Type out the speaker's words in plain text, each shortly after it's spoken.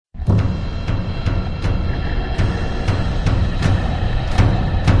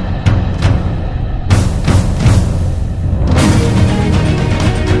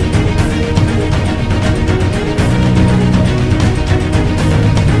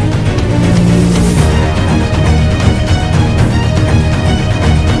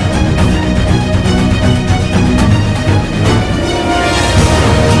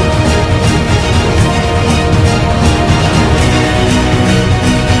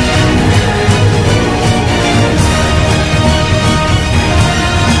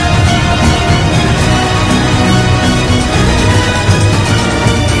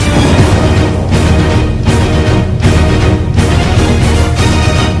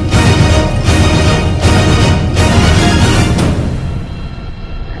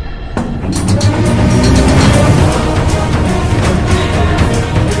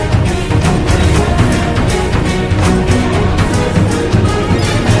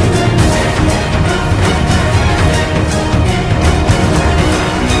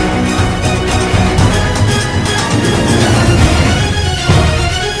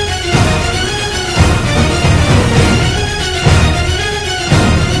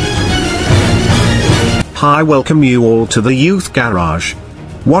Hi, welcome you all to the Youth Garage.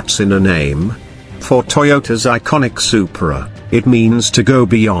 What's in a name? For Toyota's iconic Supra, it means to go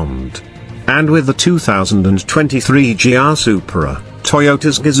beyond. And with the 2023 GR Supra,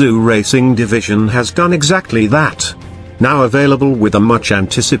 Toyota's Gazoo Racing division has done exactly that. Now available with a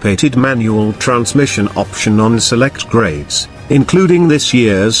much-anticipated manual transmission option on select grades, including this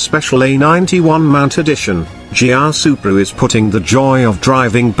year's special A91 Mount Edition, GR Supra is putting the joy of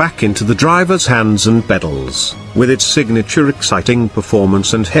driving back into the driver's hands and pedals, with its signature exciting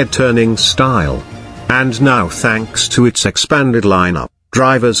performance and head-turning style. And now, thanks to its expanded lineup,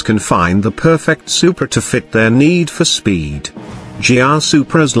 drivers can find the perfect Supra to fit their need for speed. GR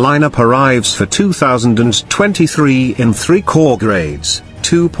Supra's lineup arrives for 2023 in 3 core grades,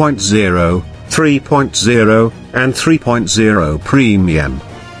 2.0, 3.0, and 3.0 Premium.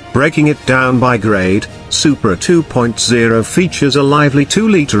 Breaking it down by grade, Supra 2.0 features a lively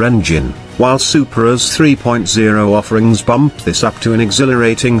 2-liter engine, while Supra's 3.0 offerings bump this up to an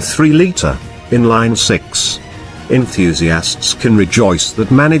exhilarating 3-liter, inline 6. Enthusiasts can rejoice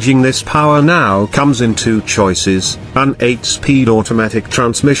that managing this power now comes in 2 choices, an 8-speed automatic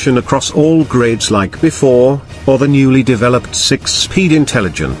transmission across all grades like before, or the newly developed 6-speed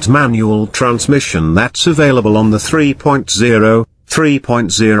intelligent manual transmission that's available on the 3.0,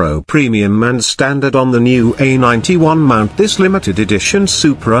 3.0 Premium and Standard on the new A91 mount. This limited edition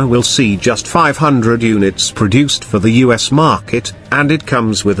Supra will see just 500 units produced for the US market, and it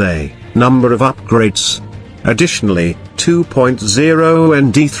comes with a number of upgrades. Additionally, 2.0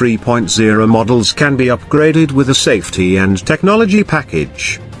 and D3.0 models can be upgraded with a safety and technology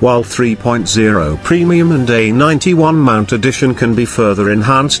package, while 3.0 Premium and A91 Mount Edition can be further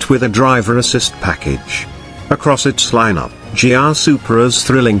enhanced with a driver assist package. Across its lineup, GR Supra's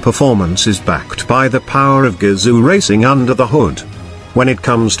thrilling performance is backed by the power of Gazoo Racing under the hood. When it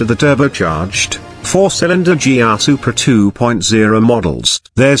comes to the turbocharged, 4-cylinder GR Supra 2.0 models,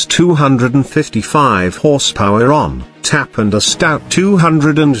 there's 255 horsepower on tap and a stout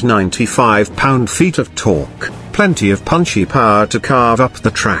 295 pound-feet of torque, plenty of punchy power to carve up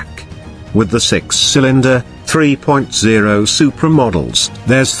the track. With the 6-cylinder, 3.0 Supra models,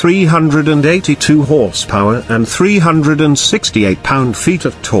 there's 382 horsepower and 368 pound-feet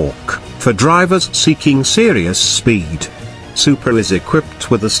of torque, for drivers seeking serious speed. Supra is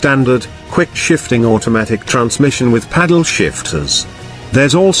equipped with a standard, quick-shifting automatic transmission with paddle shifters.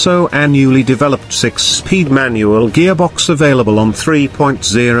 There's also a newly developed 6-speed manual gearbox available on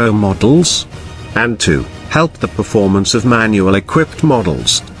 3.0 models. And to help the performance of manual-equipped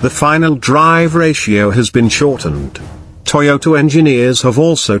models, the final drive ratio has been shortened. Toyota engineers have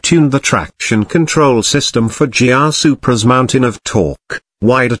also tuned the traction control system for GR Supra's mountain of torque,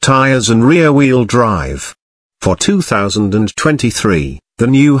 wider tires and rear-wheel drive. For 2023, the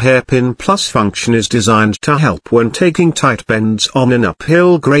new Hairpin Plus function is designed to help when taking tight bends on an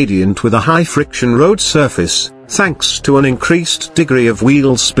uphill gradient with a high-friction road surface, thanks to an increased degree of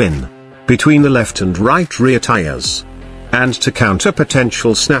wheel spin between the left and right rear tires. And to counter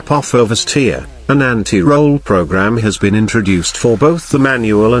potential snap-off oversteer, an anti-roll program has been introduced for both the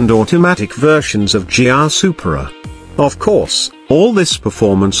manual and automatic versions of GR Supra. Of course, all this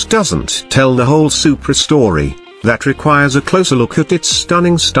performance doesn't tell the whole Supra story. That requires a closer look at its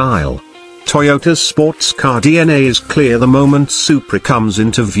stunning style. Toyota's sports car DNA is clear the moment Supra comes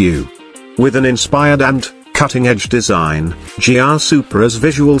into view. With an inspired and cutting-edge design, GR Supra's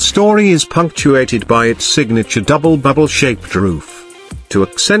visual story is punctuated by its signature double bubble-shaped roof. To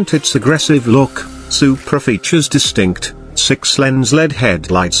accent its aggressive look, Supra features distinct 6-lens LED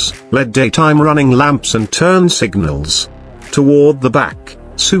headlights, LED daytime running lamps and turn signals. Toward the back,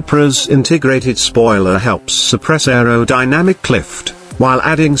 Supra's integrated spoiler helps suppress aerodynamic lift, while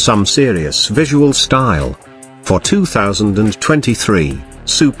adding some serious visual style. For 2023,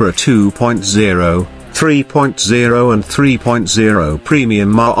 Supra 2.0, 3.0 and 3.0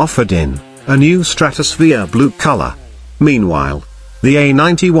 Premium are offered in a new Stratosphere blue color. Meanwhile, the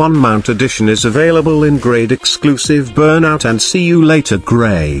A91 Mount Edition is available in grade-exclusive Burnout and See You Later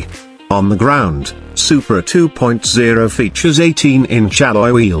gray. On the ground, Supra 2.0 features 18-inch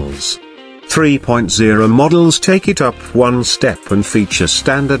alloy wheels. 3.0 models take it up one step and feature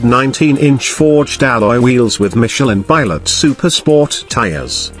standard 19-inch forged alloy wheels with Michelin Pilot Super Sport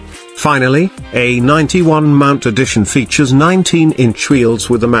tires. Finally, A91 Mount Edition features 19-inch wheels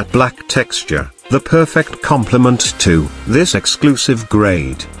with a matte black texture, the perfect complement to this exclusive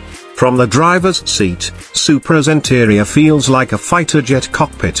grade. From the driver's seat, Supra's interior feels like a fighter jet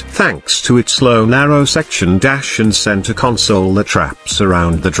cockpit thanks to its low narrow section dash and center console that wraps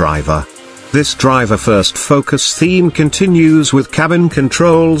around the driver. This driver-first focus theme continues with cabin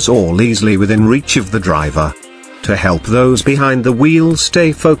controls all easily within reach of the driver. To help those behind the wheel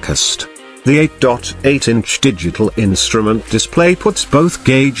stay focused, the 8.8-inch digital instrument display puts both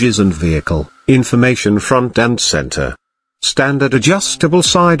gauges and vehicle information front and center. Standard adjustable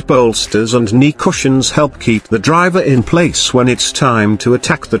side bolsters and knee cushions help keep the driver in place when it's time to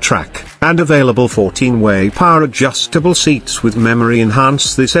attack the track, and available 14-way power adjustable seats with memory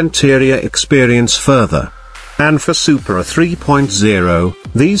enhance this interior experience further. And for Supra 3.0,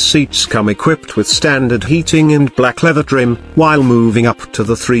 these seats come equipped with standard heating and black leather trim, while moving up to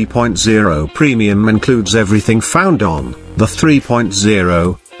the 3.0 Premium includes everything found on the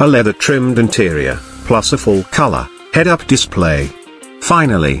 3.0, a leather-trimmed interior, plus a full-color head-up display.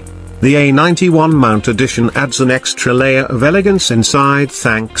 Finally, the A91 Mount Edition adds an extra layer of elegance inside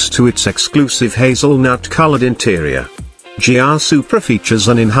thanks to its exclusive hazelnut-colored interior. GR Supra features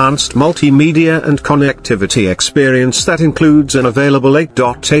an enhanced multimedia and connectivity experience that includes an available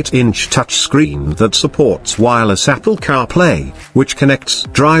 8.8-inch touchscreen that supports wireless Apple CarPlay, which connects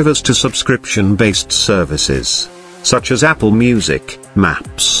drivers to subscription-based services, such as Apple Music,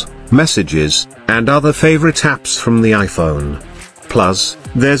 Maps, Messages, and other favorite apps from the iPhone. Plus,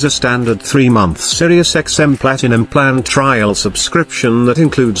 there's a standard 3-month SiriusXM Platinum Plan trial subscription that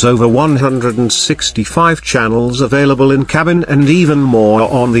includes over 165 channels available in cabin and even more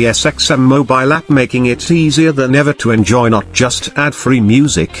on the SXM mobile app, making it easier than ever to enjoy not just ad-free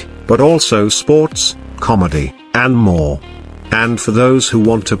music, but also sports, comedy, and more. And for those who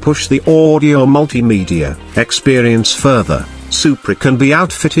want to push the audio multimedia experience further, Supra can be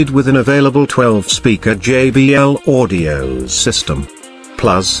outfitted with an available 12-speaker JBL audio system.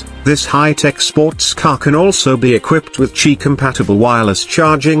 Plus, this high-tech sports car can also be equipped with Qi-compatible wireless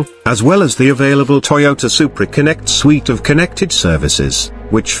charging, as well as the available Toyota Supra Connect suite of connected services,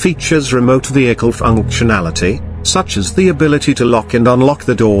 which features remote vehicle functionality, such as the ability to lock and unlock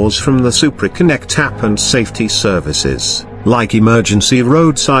the doors from the Supra Connect app and safety services, like emergency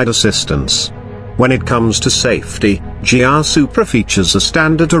roadside assistance. When it comes to safety, GR Supra features a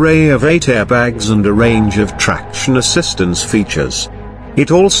standard array of 8 airbags and a range of traction assistance features.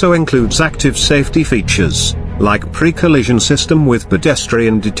 It also includes active safety features, like pre-collision system with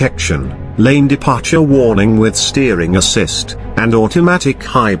pedestrian detection, lane departure warning with steering assist, and automatic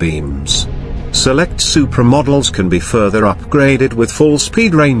high beams. Select Supra models can be further upgraded with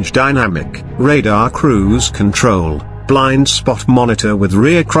full-speed range dynamic, radar cruise control, blind spot monitor with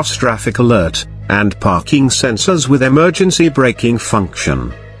rear cross-traffic alert, and parking sensors with emergency braking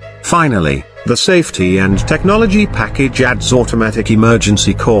function. Finally, the safety and technology package adds automatic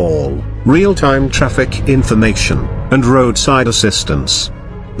emergency call, real-time traffic information, and roadside assistance.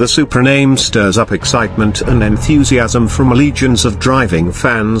 The Supra name stirs up excitement and enthusiasm from legions of driving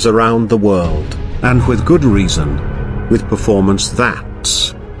fans around the world, and with good reason. With performance that